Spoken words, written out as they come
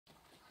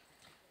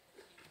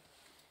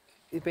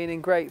He's been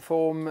in great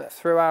form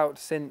throughout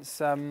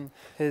since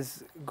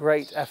his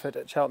great effort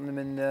at Cheltenham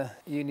in the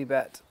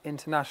Unibet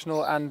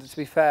International, and to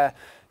be fair,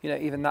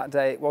 even that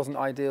day it wasn't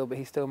ideal, but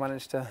he still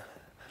managed to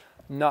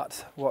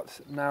nut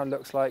what now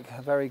looks like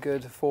a very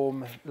good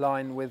form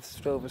line with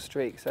Silver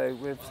Streak, so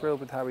we're thrilled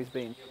with how he's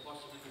been.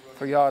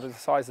 For a yard of the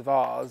size of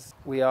ours,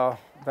 we are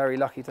very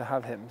lucky to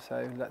have him,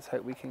 so let's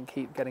hope we can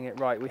keep getting it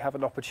right. We have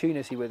an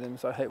opportunity with him,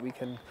 so I hope we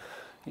can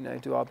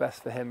do our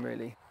best for him,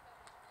 really.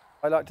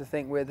 I like to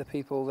think we're the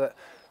people that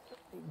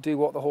do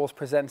what the horse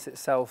presents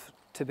itself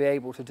to be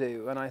able to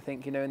do, and I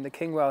think in the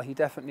Kingwell he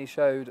definitely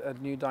showed a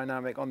new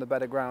dynamic on the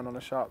better ground on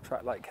a sharp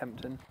track like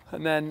Kempton,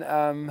 and then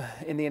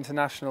in the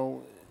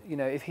International,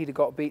 if he'd have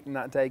got beaten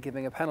that day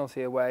giving a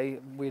penalty away,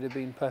 we'd have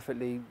been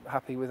perfectly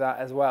happy with that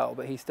as well,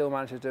 but he still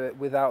managed to do it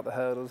without the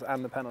hurdles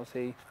and the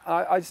penalty.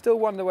 I still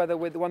wonder whether,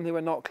 with the one thing we're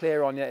not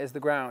clear on yet is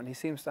the ground. He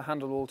seems to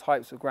handle all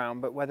types of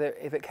ground, but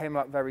if it came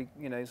up very,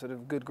 sort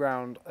of good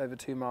ground over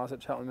 2 miles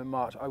at Cheltenham in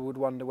March, I would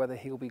wonder whether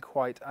he'll be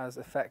quite as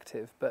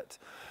effective. But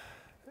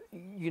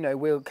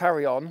we'll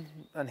carry on,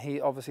 and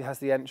he obviously has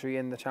the entry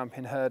in the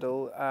Champion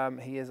Hurdle.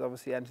 He is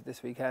obviously entered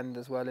this weekend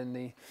as well in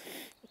the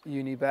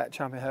Unibet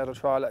Champion Hurdle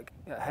trial at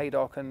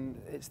Haydock,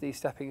 and it's these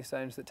stepping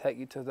stones that take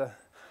you to the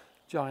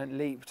giant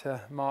leap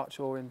to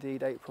March or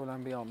indeed April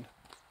and beyond.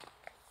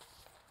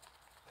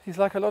 He's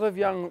like a lot of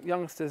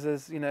youngsters,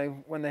 as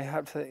when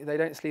they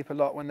don't sleep a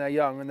lot when they're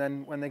young, and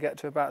then when they get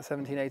to about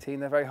 17, 18,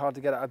 they're very hard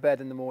to get out of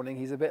bed in the morning.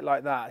 He's a bit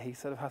like that. He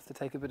sort of has to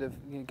take a bit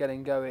of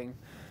getting going.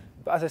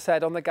 But as I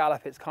said, on the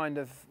gallop, it's kind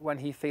of when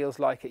he feels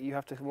like it. You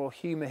have to more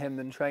humour him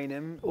than train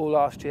him. All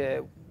last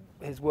year,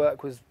 his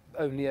work was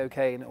only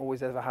okay, and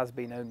always ever has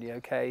been only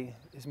okay.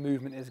 His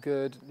movement is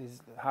good, his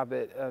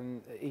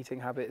eating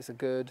habits are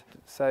good.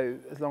 So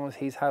as long as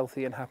he's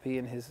healthy and happy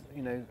in his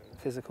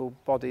physical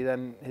body,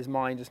 then his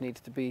mind just needs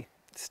to be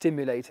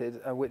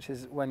stimulated, which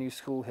is when you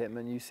school him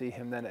and you see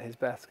him then at his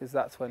best, because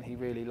that's when he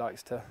really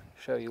likes to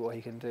show you what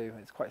he can do.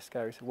 It's quite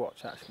scary to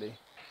watch, actually.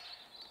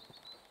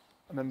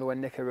 I remember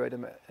when Nicky rode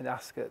him in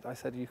Ascot, I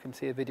said, you can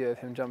see a video of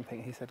him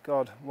jumping. He said,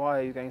 God, why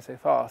are you going so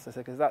fast? I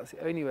said, because that's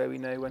the only way we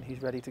know when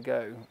he's ready to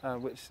go.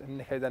 And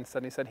Nicky then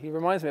suddenly said, he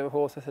reminds me of a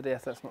horse. I said,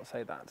 yes, let's not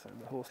say that. So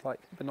the horse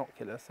like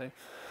binocular. So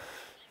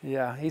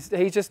yeah, he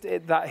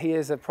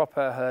is a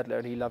proper hurdler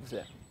and he loves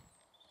it.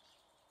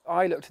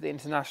 I looked at the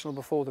International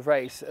before the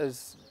race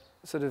as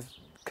sort of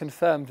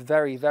confirmed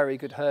very, very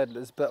good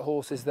hurdlers, but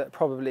horses that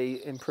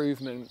probably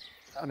improvement.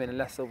 I mean,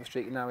 unless Silver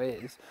Streak now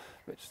is,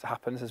 which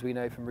happens, as we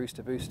know from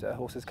Rooster Booster,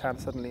 horses can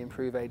suddenly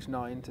improve age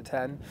 9 to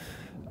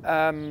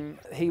 10.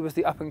 He was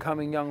the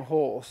up-and-coming young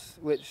horse,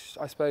 which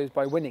I suppose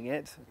by winning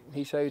it,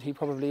 he showed he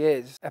probably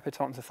is.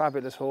 Epatant's a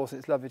fabulous horse.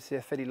 It's lovely to see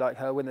a filly like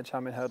her win the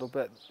Champion Hurdle,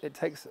 but it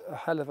takes a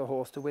hell of a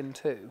horse to win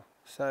too.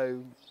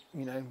 So,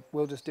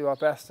 we'll just do our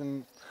best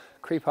and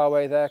creep our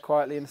way there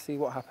quietly and see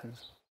what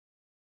happens.